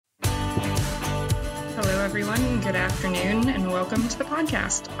everyone. Good afternoon, and welcome to the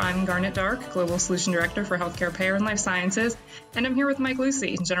podcast. I'm Garnet Dark, Global Solution Director for Healthcare, Payer, and Life Sciences, and I'm here with Mike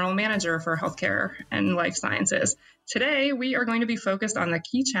Lucy, General Manager for Healthcare and Life Sciences. Today, we are going to be focused on the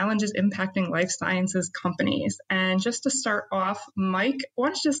key challenges impacting life sciences companies. And just to start off, Mike, why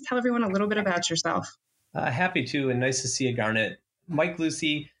don't you just tell everyone a little bit about yourself? Happy to, and nice to see you, Garnet. Mike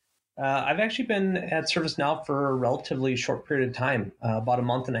Lucy. I've actually been at ServiceNow for a relatively short period of time, about a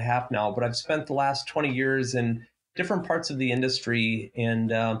month and a half now, but I've spent the last 20 years in different parts of the industry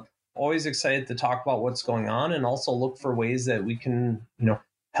and always excited to talk about what's going on and also look for ways that we can,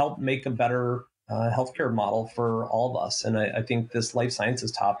 help make a better healthcare model for all of us. And I think this life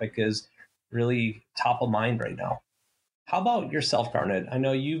sciences topic is really top of mind right now. How about yourself, Garnet? I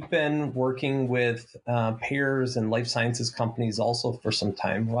know you've been working with payers and life sciences companies also for some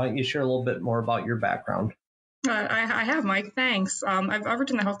time. Why don't you share a little bit more about your background? I have, Mike. Thanks. I've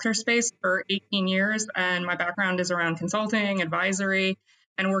worked in the healthcare space for 18 years, and my background is around consulting, advisory,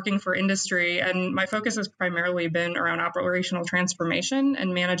 and working for industry. And my focus has primarily been around operational transformation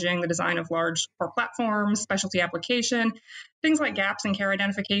and managing the design of large core platforms, specialty application, things like gaps in care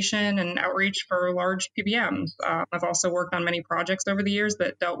identification and outreach for large PBMs. I've also worked on many projects over the years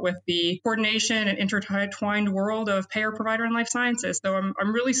that dealt with the coordination and intertwined world of payer, provider, and life sciences. So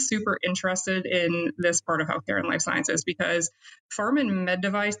I'm really super interested in this part of healthcare and life sciences because pharma and med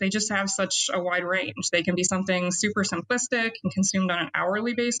device, they just have such a wide range. They can be something super simplistic and consumed on an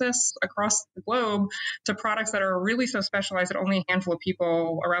hourly basis across the globe to products that are really so specialized that only a handful of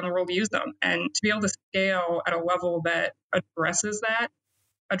people around the world use them. And to be able to scale at a level that addresses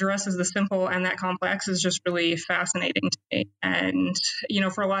the simple and that complex is just really fascinating to me. And,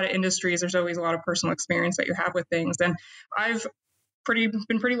 for a lot of industries, there's always a lot of personal experience that you have with things. And I've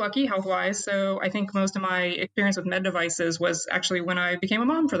been pretty lucky health-wise. So I think most of my experience with med devices was actually when I became a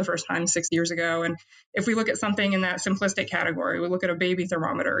mom for the first time 6 years ago. And if we look at something in that simplistic category, we look at a baby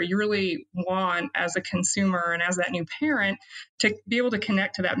thermometer, you really want as a consumer and as that new parent to be able to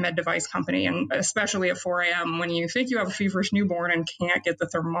connect to that med device company. And especially at 4 a.m. when you think you have a feverish newborn and can't get the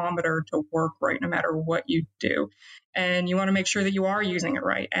thermometer to work right, no matter what you do. And you want to make sure that you are using it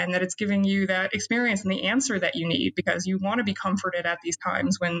right and that it's giving you that experience and the answer that you need, because you want to be comforted at these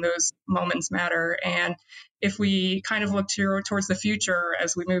times when those moments matter. And if we kind of look towards the future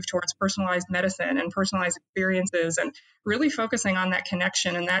as we move towards personalized medicine and personalized experiences and really focusing on that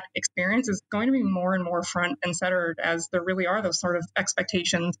connection and that experience is going to be more and more front and centered, as there really are those sort of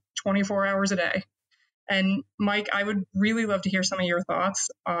expectations 24 hours a day. And Mike, I would really love to hear some of your thoughts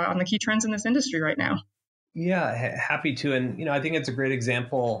on the key trends in this industry right now. Yeah, happy to. And, I think it's a great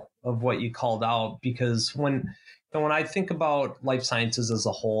example of what you called out, because when I think about life sciences as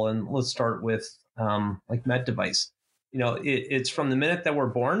a whole, and let's start with like med device, it's from the minute that we're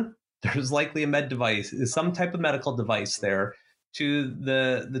born, there's likely a med device, some type of medical device there, to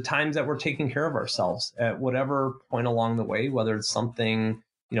the times that we're taking care of ourselves at whatever point along the way, whether it's something,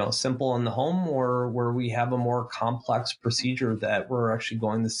 simple in the home or where we have a more complex procedure that we're actually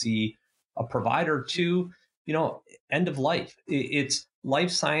going to see a provider to, end of life. It's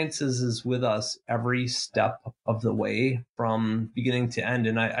life sciences is with us every step of the way from beginning to end.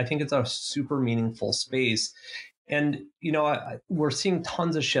 And I think it's a super meaningful space. And, we're seeing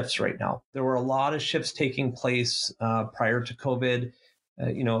tons of shifts right now. There were a lot of shifts taking place prior to COVID.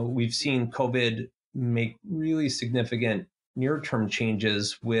 We've seen COVID make really significant near-term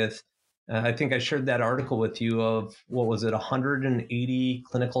changes with, I think I shared that article with you of, 180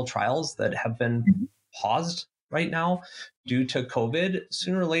 clinical trials that have been paused right now due to COVID.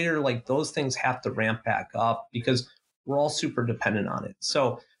 Sooner or later, like those things have to ramp back up because we're all super dependent on it.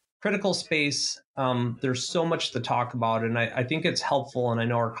 So critical space, there's so much to talk about. And I think it's helpful. And I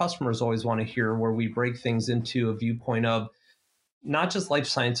know our customers always want to hear where we break things into a viewpoint of not just life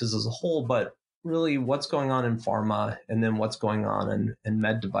sciences as a whole, but really what's going on in pharma and then what's going on in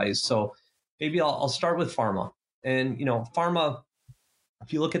med device. So maybe I'll start with pharma. And, pharma,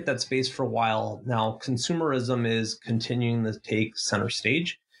 if you look at that space for a while now, consumerism is continuing to take center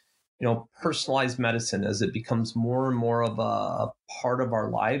stage. Personalized medicine, as it becomes more and more of a part of our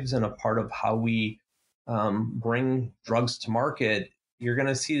lives and a part of how we bring drugs to market, you're going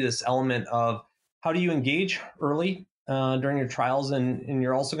to see this element of how do you engage early during your trials, and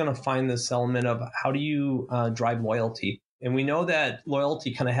you're also going to find this element of how do you drive loyalty. And we know that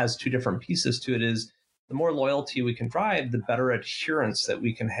loyalty kind of has two different pieces to it. Is the more loyalty we can drive, the better adherence that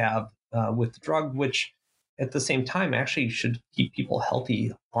we can have with the drug, which at the same time actually should keep people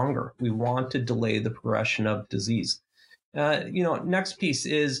healthy longer. We want to delay the progression of disease. Next piece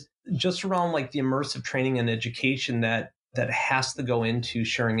is just around like the immersive training and education that that has to go into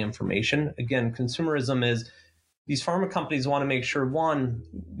sharing information. Again, consumerism is these pharma companies want to make sure, one,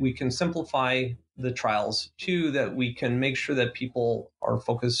 we can simplify the trials, two, that we can make sure that people are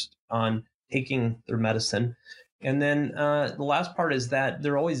focused on taking their medicine. And then the last part is that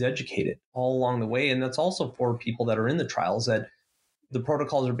they're always educated all along the way. And that's also for people that are in the trials, that the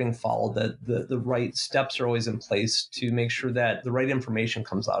protocols are being followed, that the right steps are always in place to make sure that the right information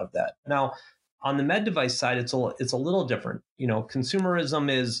comes out of that. Now, on the med device side, it's a little different.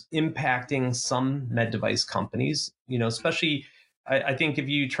 Consumerism is impacting some med device companies, especially I think if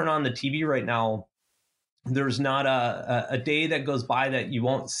you turn on the TV right now, there's not a day that goes by that you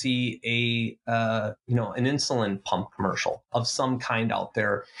won't see an insulin pump commercial of some kind out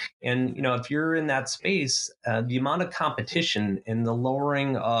there. And if you're in that space, the amount of competition and the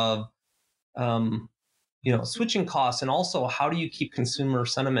lowering of switching costs, and also how do you keep consumer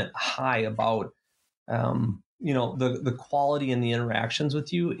sentiment high about the quality and the interactions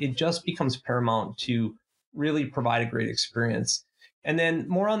with you, it just becomes paramount to really provide a great experience. And then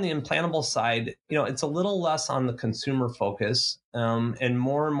more on the implantable side, it's a little less on the consumer focus, and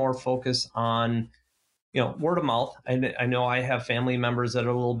more focus on, word of mouth. I know I have family members that are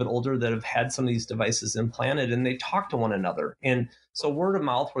a little bit older that have had some of these devices implanted, and they talk to one another. And so word of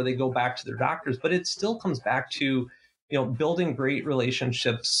mouth, where they go back to their doctors, but it still comes back to, building great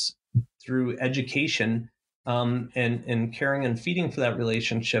relationships through education, and caring and feeding for that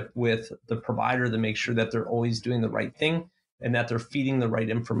relationship with the provider to make sure that they're always doing the right thing and that they're feeding the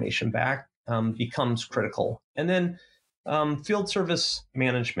right information back, becomes critical. And then field service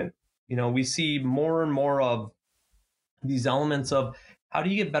management. We see more and more of these elements of how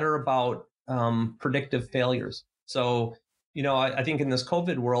do you get better about predictive failures. So, I think in this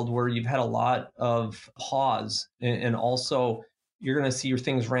COVID world where you've had a lot of pause, and also you're going to see your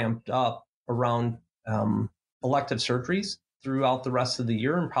things ramped up around elective surgeries throughout the rest of the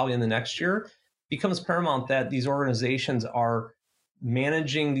year and probably in the next year, becomes paramount that these organizations are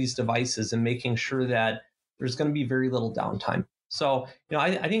managing these devices and making sure that there's going to be very little downtime. So,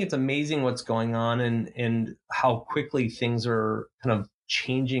 I think it's amazing what's going on, and how quickly things are kind of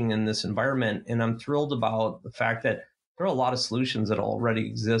changing in this environment. And I'm thrilled about the fact that there are a lot of solutions that already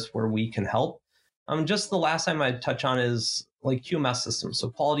exist where we can help. Just the last time I'd touch on is like QMS systems, so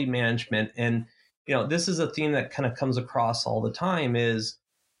quality management. And, this is a theme that kind of comes across all the time is,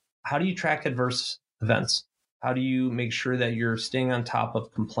 how do you track adverse events? How do you make sure that you're staying on top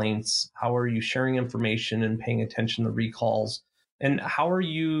of complaints? How are you sharing information and paying attention to recalls? And how are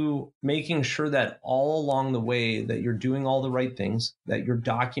you making sure that all along the way that you're doing all the right things, that you're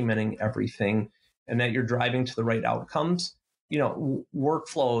documenting everything, and that you're driving to the right outcomes?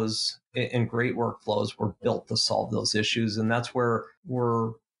 Workflows and great workflows were built to solve those issues. And that's where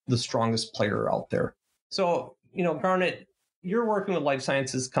we're the strongest player out there. So, Garnet, you're working with life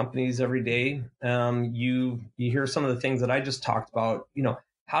sciences companies every day. You hear some of the things that I just talked about.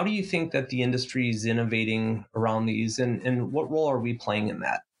 How do you think that the industry is innovating around these, and what role are we playing in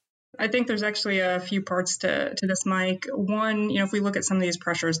that? I think there's actually a few parts to this, Mike. One, if we look at some of these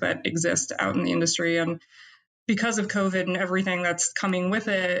pressures that exist out in the industry, and because of COVID and everything that's coming with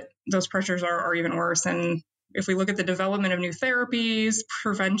it, those pressures are even worse. And if we look at the development of new therapies,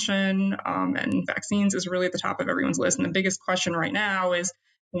 prevention, and vaccines is really at the top of everyone's list. And the biggest question right now is,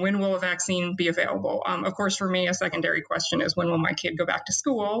 when will a vaccine be available? Of course, for me, a secondary question is, when will my kid go back to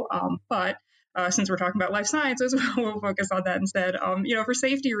school? But since we're talking about life sciences, we'll focus on that instead. For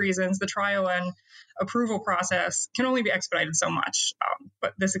safety reasons, the trial and approval process can only be expedited so much.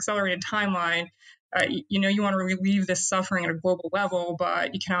 But this accelerated timeline, you want to relieve this suffering at a global level,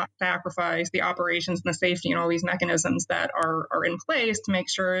 but you cannot sacrifice the operations and the safety and all these mechanisms that are in place to make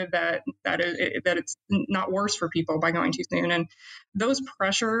sure that it's not worse for people by going too soon. And those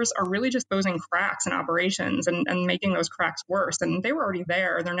pressures are really just posing cracks in operations and making those cracks worse. And they were already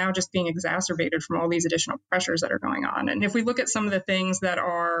there. They're now just being exacerbated from all these additional pressures that are going on. And if we look at some of the things that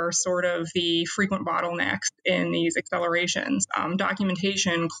are sort of the frequent bottlenecks in these accelerations,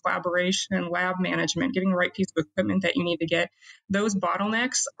 documentation, collaboration, lab management, getting the right piece of equipment that you need to get, those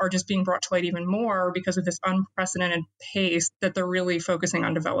bottlenecks are just being brought to light even more because of this unprecedented pace that they're really focusing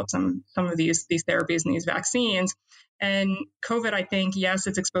on developing some of these therapies and these vaccines. And COVID, I think, yes,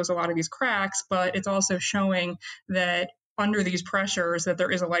 it's exposed a lot of these cracks, but it's also showing that under these pressures that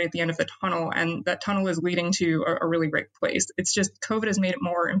there is a light at the end of the tunnel, and that tunnel is leading to a really great place. It's just COVID has made it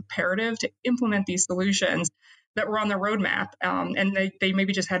more imperative to implement these solutions that were on the roadmap, and they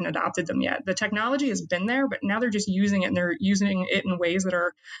maybe just hadn't adopted them yet. The technology has been there, but now they're just using it, and they're using it in ways that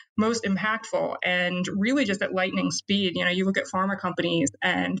are most impactful and really just at lightning speed. You look at pharma companies,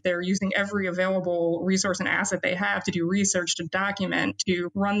 and they're using every available resource and asset they have to do research, to document,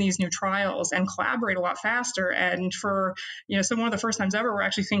 to run these new trials and collaborate a lot faster. And for so one of the first times ever, we're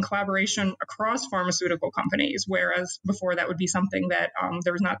actually seeing collaboration across pharmaceutical companies, whereas before that would be something that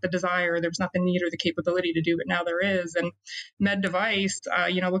there was not the desire, there was not the need or the capability to do, but now there is. And med device,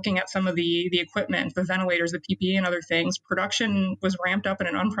 looking at some of the equipment, the ventilators, the PPE and other things, production was ramped up at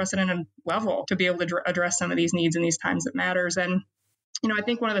an unprecedented level to be able to address some of these needs in these times that matters. And I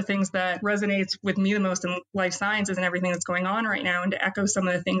think one of the things that resonates with me the most in life sciences and everything that's going on right now, and to echo some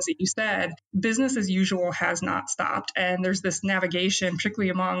of the things that you said, business as usual has not stopped. And there's this navigation,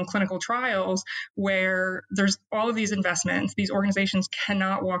 particularly among clinical trials, where there's all of these investments. These organizations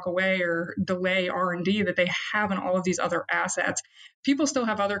cannot walk away or delay R&D that they have in all of these other assets. People still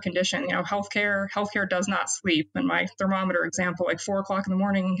have other conditions. Healthcare does not sleep. In my thermometer example, like 4 o'clock in the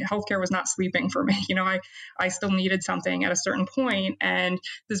morning, healthcare was not sleeping for me. I still needed something at a certain point, and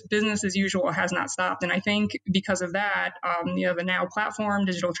this business as usual has not stopped. And I think because of that, the Now platform,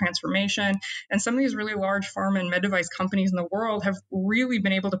 digital transformation, and some of these really large pharma and med device companies in the world have really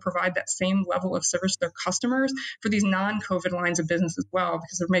been able to provide that same level of service to their customers for these non-COVID lines of business as well,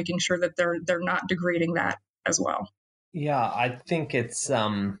 because they're making sure that they're not degrading that as well. Yeah, I think it's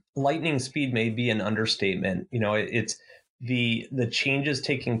lightning speed may be an understatement. It's the changes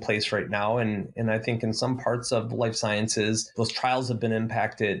taking place right now, and I think in some parts of life sciences, those trials have been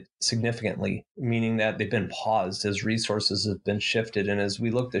impacted significantly, meaning that they've been paused as resources have been shifted. And as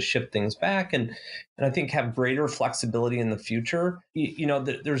we look to shift things back and I think have greater flexibility in the future,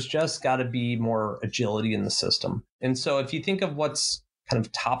 there's just got to be more agility in the system. And so if you think of what's kind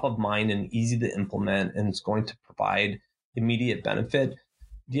of top of mind and easy to implement and it's going to provide immediate benefit,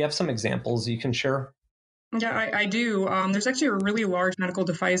 do you have some examples you can share? Yeah, I do. There's actually a really large medical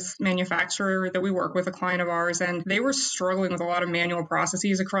device manufacturer that we work with, a client of ours, and they were struggling with a lot of manual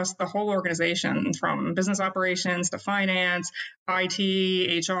processes across the whole organization, from business operations to finance,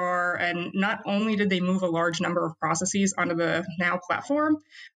 IT, HR. And not only did they move a large number of processes onto the Now platform,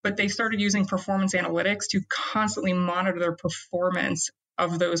 but they started using performance analytics to constantly monitor their performance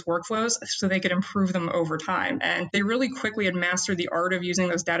of those workflows so they could improve them over time. And they really quickly had mastered the art of using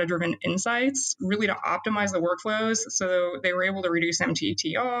those data-driven insights really to optimize the workflows. So they were able to reduce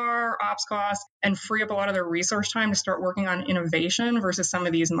MTTR, ops costs, and free up a lot of their resource time to start working on innovation versus some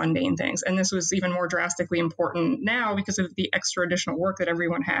of these mundane things. And this was even more drastically important now because of the extra additional work that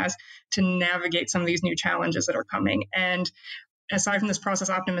everyone has to navigate some of these new challenges that are coming. And aside from this process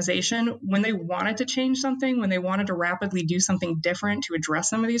optimization, when they wanted to change something, when they wanted to rapidly do something different to address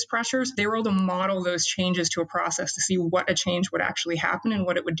some of these pressures, they were able to model those changes to a process to see what a change would actually happen and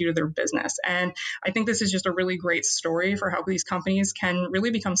what it would do to their business. And I think this is just a really great story for how these companies can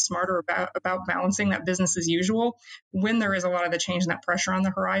really become smarter about balancing that business as usual when there is a lot of the change and that pressure on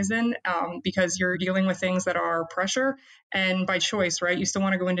the horizon, because you're dealing with things that are pressure and by choice, right? You still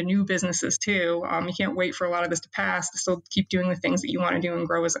want to go into new businesses too. You can't wait for a lot of this to pass to still keep doing the things that you want to do and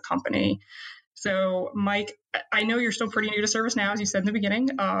grow as a company. So, Mike, I know you're still pretty new to ServiceNow, as you said in the beginning.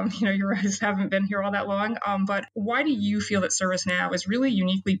 You guys haven't been here all that long. But why do you feel that ServiceNow is really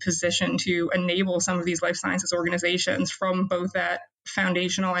uniquely positioned to enable some of these life sciences organizations from both that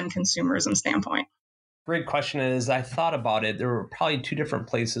foundational and consumerism standpoint? Great question. As I thought about it, there were probably two different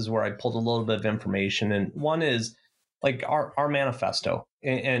places where I pulled a little bit of information. And one is like our manifesto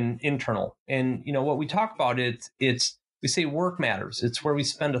and internal. And, what we talk about, we say work matters. It's where we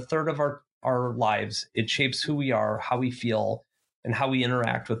spend a third of our lives. It shapes who we are, how we feel, and how we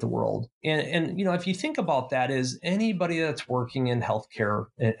interact with the world. And if you think about that, is anybody that's working in healthcare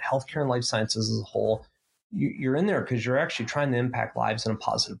and life sciences as a whole, you're in there because you're actually trying to impact lives in a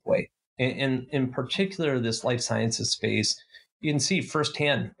positive way. And in particular, this life sciences space, you can see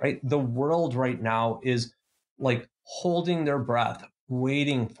firsthand, right? The world right now is like holding their breath,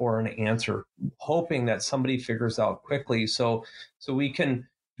 waiting for an answer, hoping that somebody figures out quickly. So we can,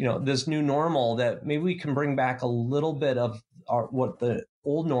 this new normal, that maybe we can bring back a little bit of what the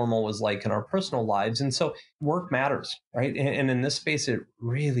old normal was like in our personal lives. And so work matters, right? And in this space, it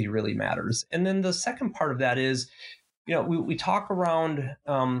really, really matters. And then the second part of that is, we talk around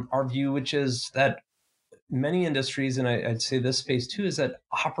our view, which is that many industries, and I'd say this space too, is that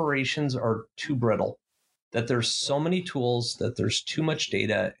operations are too brittle, that there's so many tools, that there's too much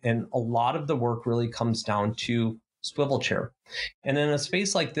data, and a lot of the work really comes down to swivel chair. And in a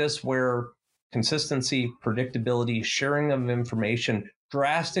space like this where consistency, predictability, sharing of information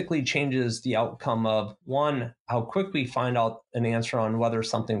drastically changes the outcome of, one, how quick we find out an answer on whether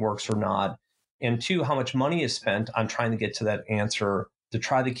something works or not, and two, how much money is spent on trying to get to that answer to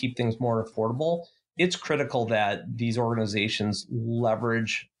try to keep things more affordable. It's critical that these organizations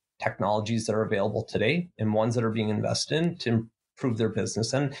leverage technologies that are available today and ones that are being invested in to improve their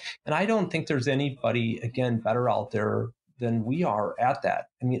business. And I don't think there's anybody, again, better out there than we are at that.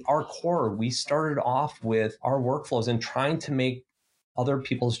 I mean, our core, we started off with our workflows and trying to make other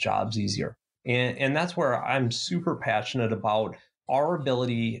people's jobs easier. And that's where I'm super passionate about our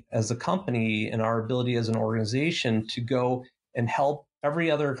ability as a company and our ability as an organization to go and help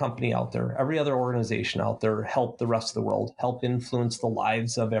every other company out there, every other organization out there, help the rest of the world, help influence the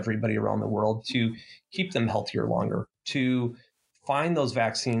lives of everybody around the world to keep them healthier longer, to find those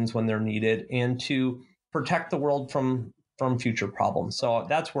vaccines when they're needed, and to protect the world from future problems. So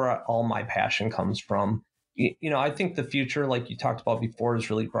that's where all my passion comes from. I think the future, like you talked about before,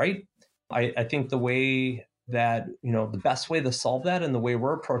 is really bright. I think the way that, the best way to solve that and the way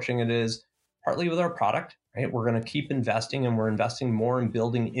we're approaching it is partly with our product, right? We're going to keep investing, and we're investing more in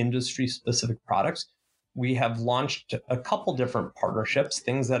building industry specific products. We have launched a couple different partnerships,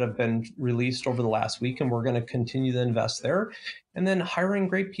 things that have been released over the last week, and we're going to continue to invest there. And then hiring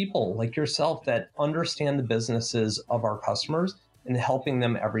great people like yourself that understand the businesses of our customers and helping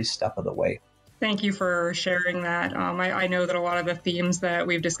them every step of the way. Thank you for sharing that. I know that a lot of the themes that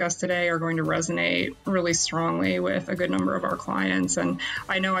we've discussed today are going to resonate really strongly with a good number of our clients. And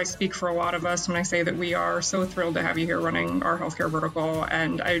I know I speak for a lot of us when I say that we are so thrilled to have you here running our healthcare vertical.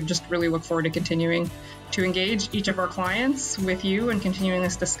 And I just really look forward to continuing to engage each of our clients with you and continuing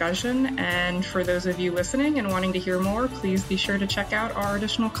this discussion. And for those of you listening and wanting to hear more, please be sure to check out our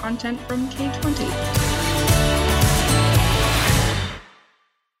additional content from K20.